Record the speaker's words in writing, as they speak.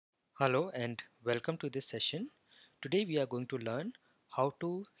Hello and welcome to this session. Today we are going to learn how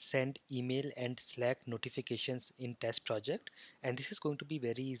to send email and Slack notifications in TestProject, and this is going to be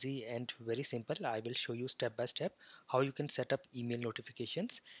very easy and very simple. I will show you step by step how you can set up email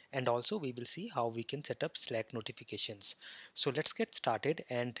notifications, and also we will see how we can set up Slack notifications. So let's get started,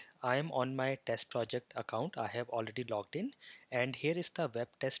 and I am on my TestProject account. I have already logged in, and here is the web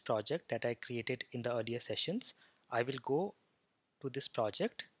test project that I created in the earlier sessions. I will go to this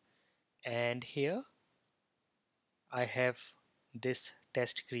project, and here I have this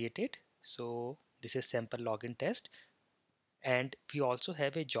test created. So this is sample login test, and we also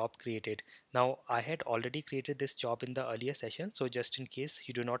have a job created. Now I had already created this job in the earlier session, so just in case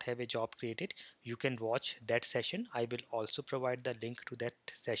you do not have a job created, you can watch that session. I will also provide the link to that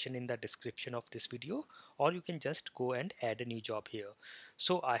session in the description of this video, or you can just go and add a new job here.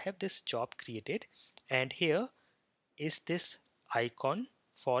 So I have this job created, and here is this icon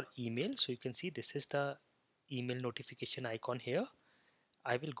for email. So you can see this is the email notification icon here.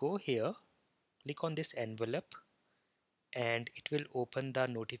 I will go here, click on this envelope, and it will open the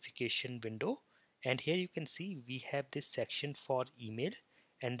notification window. And here you can see we have this section for email,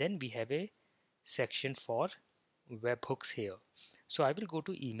 and then we have a section for webhooks here. So I will go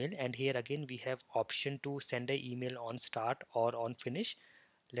to email, and here again we have option to send an email on start or on finish.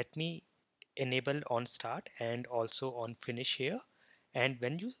 Let me enable on start and also on finish here. And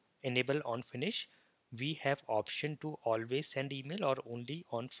when you enable on finish, we have option to always send email or only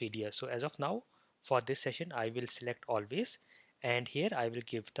on failure. So as of now, for this session I will select always, and here I will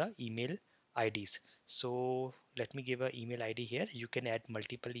give the email IDs. So let me give an email ID here. You can add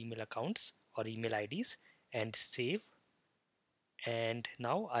multiple email accounts or email IDs and save. And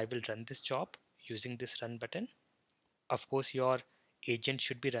now I will run this job using this run button. Of course your agent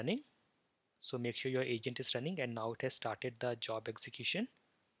should be running, so make sure your agent is running, and now it has started the job execution.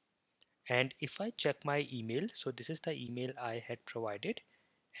 And if I check my email, so this is the email I had provided,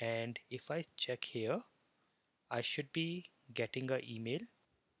 and if I check here, I should be getting an email.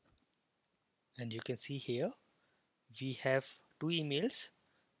 And you can see here we have two emails.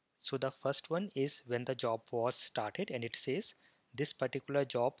 So the first one is when the job was started, and it says this particular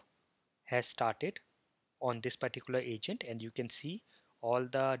job has started on this particular agent, and you can see all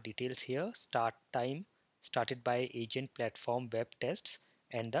the details here: start time, started by agent, platform, web tests,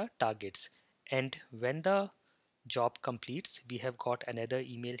 and the targets. And when the job completes, we have got another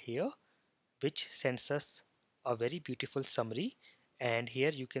email here which sends us a very beautiful summary. And here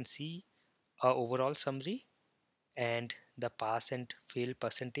you can see a overall summary and the pass and fail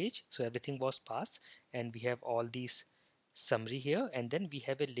percentage. So everything was pass, and we have all these summary here, and then we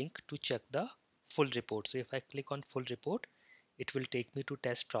have a link to check the full report. So if I click on full report, it will take me to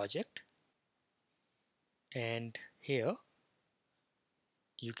test project, and here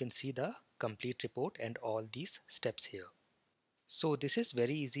you can see the complete report and all these steps here. So this is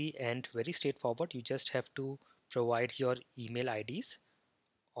very easy and very straightforward. You just have to provide your email IDs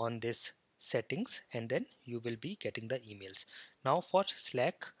on this settings, and then you will be getting the emails. Now for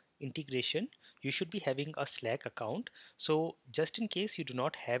Slack integration, you should be having a Slack account. So just in case you do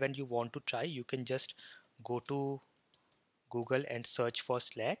not have and you want to try, you can just go to Google and search for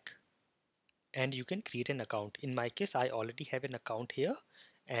Slack, and you can create an account. In my case, I already have an account here,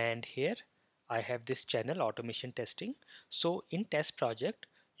 and here I have this channel automation testing. So in test project,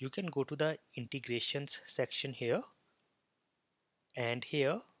 you can go to the integrations section here, and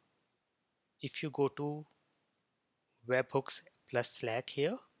here if you go to webhooks plus Slack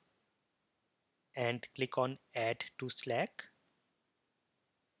here and click on add to Slack.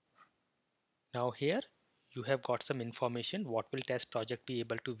 Now here you have got some information: what will test project be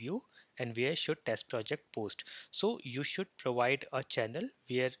able to view and where should test project post. So you should provide a channel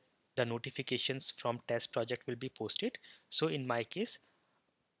where the notifications from test project will be posted. So in my case,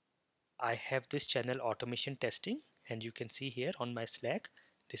 I have this channel automation testing, and you can see here on my Slack,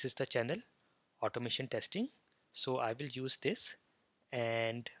 this is the channel automation testing. So I will use this,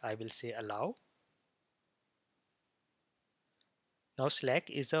 and I will say allow. Now Slack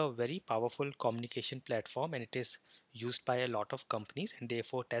is a very powerful communication platform, and it is used by a lot of companies, and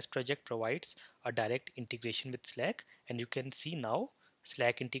therefore TestProject provides a direct integration with Slack. And you can see now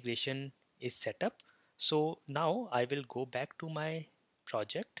Slack integration is set up. So now I will go back to my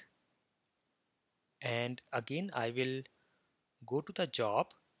project, and again I will go to the job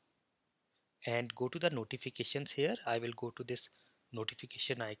and go to the notifications. Here I will go to this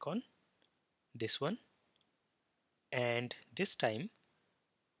notification icon, this one, and this time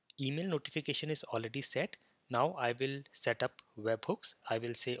email notification is already set. Now I will set up webhooks. I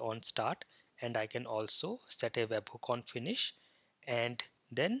will say on start, and I can also set a webhook on finish, and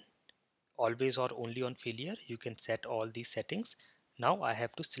then always or only on failure. You can set all these settings. Now I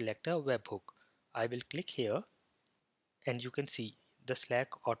have to select a webhook. I will click here and you can see the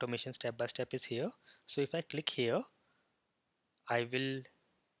Slack automation step by step is here. So if I click here, I will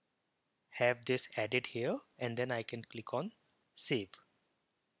have this added here and then I can click on save.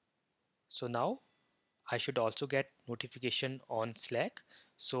 So now I should also get notification on Slack.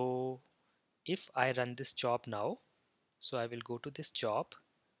 So if I run this job now, so I will go to this job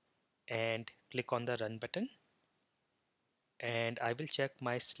and click on the run button and I will check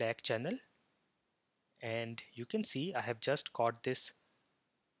my Slack channel and you can see I have just got this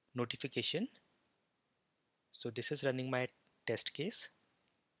notification. So this is running my test case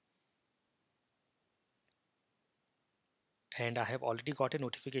and I have already got a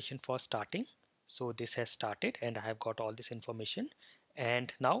notification for starting. So this has started and I have got all this information,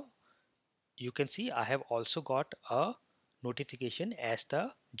 and now you can see I have also got a notification as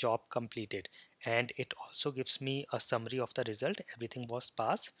the job completed, and it also gives me a summary of the result. Everything was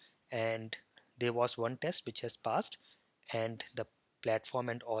passed and there was one test which has passed and the platform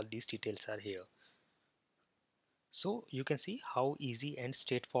and all these details are here. So you can see how easy and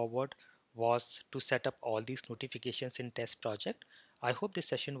straightforward was to set up all these notifications in TestProject. I hope this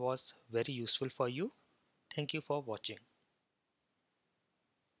session was very useful for you. Thank you for watching.